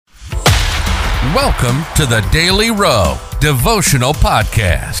Welcome to the Daily Row Devotional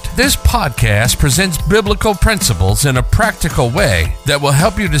Podcast. This podcast presents biblical principles in a practical way that will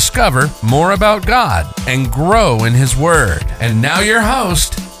help you discover more about God and grow in His Word. And now your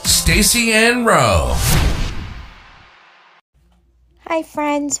host, Stacey Ann Rowe. Hi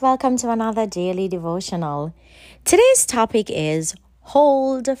friends, welcome to another daily devotional. Today's topic is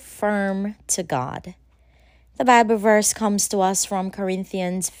hold firm to God. The Bible verse comes to us from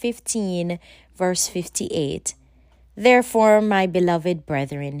Corinthians 15, verse 58. Therefore, my beloved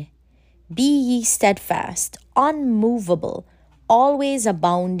brethren, be ye steadfast, unmovable, always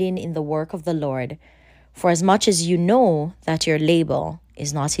abounding in the work of the Lord, for as much as you know that your labor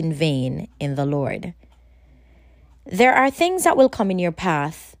is not in vain in the Lord. There are things that will come in your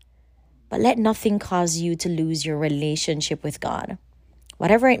path, but let nothing cause you to lose your relationship with God.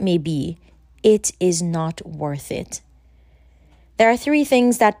 Whatever it may be, it is not worth it. There are three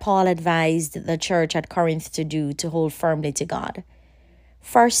things that Paul advised the church at Corinth to do to hold firmly to God.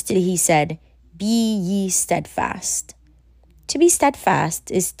 Firstly, he said, be ye steadfast. To be steadfast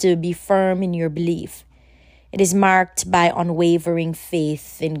is to be firm in your belief. It is marked by unwavering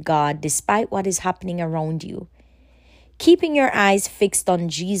faith in God despite what is happening around you. Keeping your eyes fixed on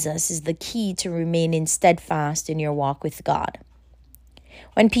Jesus is the key to remaining steadfast in your walk with God.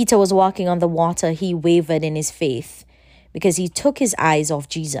 When Peter was walking on the water, he wavered in his faith because he took his eyes off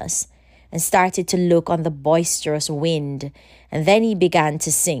Jesus and started to look on the boisterous wind, and then he began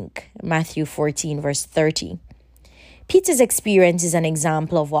to sink. Matthew 14, verse 30. Peter's experience is an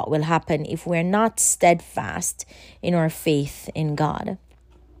example of what will happen if we're not steadfast in our faith in God.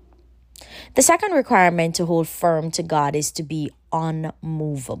 The second requirement to hold firm to God is to be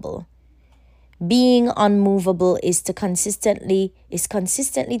unmovable. Being unmovable is consistently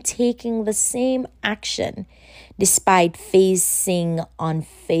taking the same action despite facing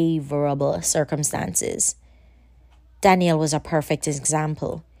unfavorable circumstances. Daniel was a perfect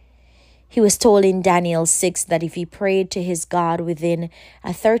example. He was told in Daniel 6 that if he prayed to his God within a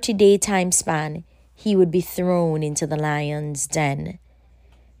 30-day time span, he would be thrown into the lion's den.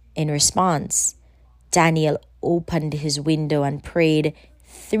 In response, Daniel opened his window and prayed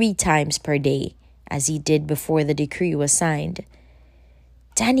 3 times per day, as he did before the decree was signed.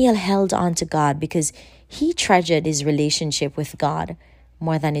 Daniel held on to God because he treasured his relationship with God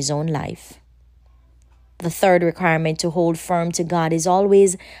more than his own life. The third requirement to hold firm to God is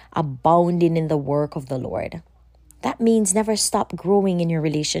always abounding in the work of the Lord. That means never stop growing in your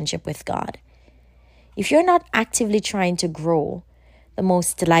relationship with God. If you're not actively trying to grow, the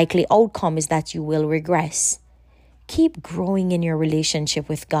most likely outcome is that you will regress. Keep growing in your relationship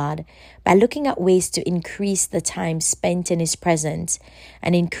with God by looking at ways to increase the time spent in His presence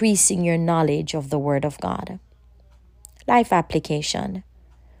and increasing your knowledge of the Word of God. Life application.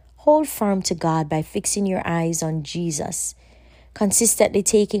 Hold firm to God by fixing your eyes on Jesus, consistently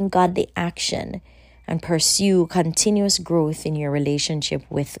taking godly action, and pursue continuous growth in your relationship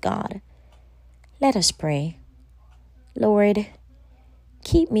with God. Let us pray. Lord,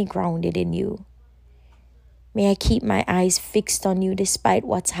 keep me grounded in you. May I keep my eyes fixed on you despite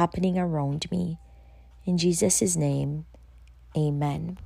what's happening around me. In Jesus' name, amen.